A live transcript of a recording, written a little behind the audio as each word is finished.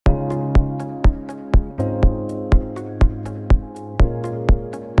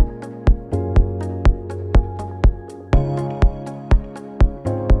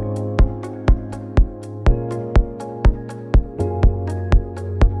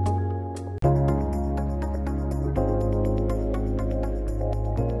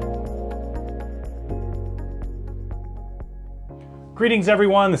Greetings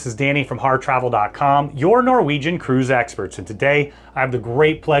everyone, this is Danny from HarTravel.com, your Norwegian cruise experts, and today I have the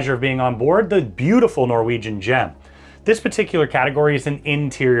great pleasure of being on board the beautiful Norwegian Gem. This particular category is an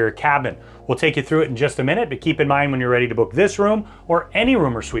interior cabin. We'll take you through it in just a minute, but keep in mind when you're ready to book this room or any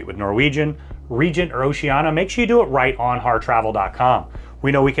room or suite with Norwegian, Regent, or Oceania, make sure you do it right on HarTravel.com.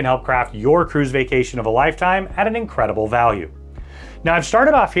 We know we can help craft your cruise vacation of a lifetime at an incredible value. Now I've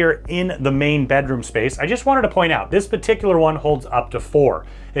started off here in the main bedroom space. I just wanted to point out this particular one holds up to 4.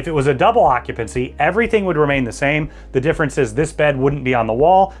 If it was a double occupancy, everything would remain the same. The difference is this bed wouldn't be on the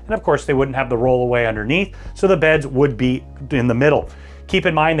wall, and of course they wouldn't have the rollaway underneath, so the beds would be in the middle. Keep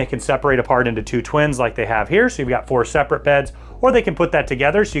in mind they can separate apart into 2 twins like they have here, so you've got 4 separate beds, or they can put that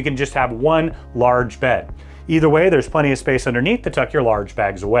together so you can just have one large bed. Either way, there's plenty of space underneath to tuck your large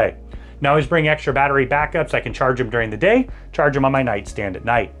bags away. Now I always bring extra battery backups. I can charge them during the day, charge them on my nightstand at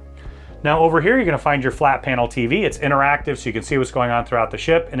night. Now over here, you're gonna find your flat panel TV. It's interactive, so you can see what's going on throughout the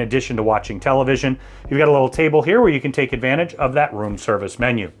ship in addition to watching television. You've got a little table here where you can take advantage of that room service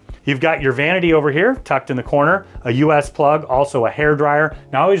menu. You've got your vanity over here, tucked in the corner, a US plug, also a hair dryer.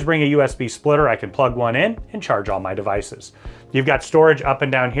 Now I always bring a USB splitter. I can plug one in and charge all my devices. You've got storage up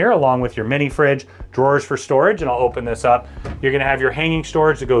and down here along with your mini fridge, drawers for storage, and I'll open this up. You're gonna have your hanging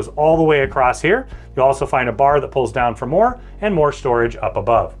storage that goes all the way across here. You'll also find a bar that pulls down for more and more storage up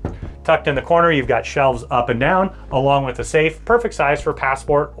above. Tucked in the corner, you've got shelves up and down along with a safe, perfect size for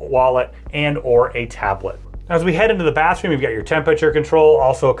passport, wallet, and or a tablet. As we head into the bathroom, you've got your temperature control,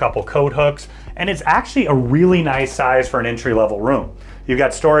 also a couple coat hooks, and it's actually a really nice size for an entry-level room. You've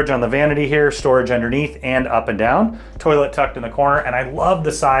got storage on the vanity here, storage underneath and up and down, toilet tucked in the corner, and I love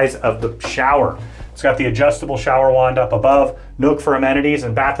the size of the shower. It's got the adjustable shower wand up above, nook for amenities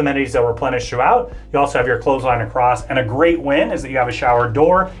and bath amenities that replenish throughout. You also have your clothesline across, and a great win is that you have a shower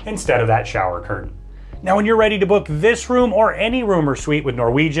door instead of that shower curtain. Now when you're ready to book this room or any room or suite with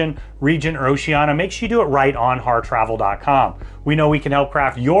Norwegian, Regent, or Oceania, make sure you do it right on HarTravel.com. We know we can help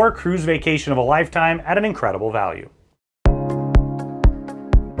craft your cruise vacation of a lifetime at an incredible value.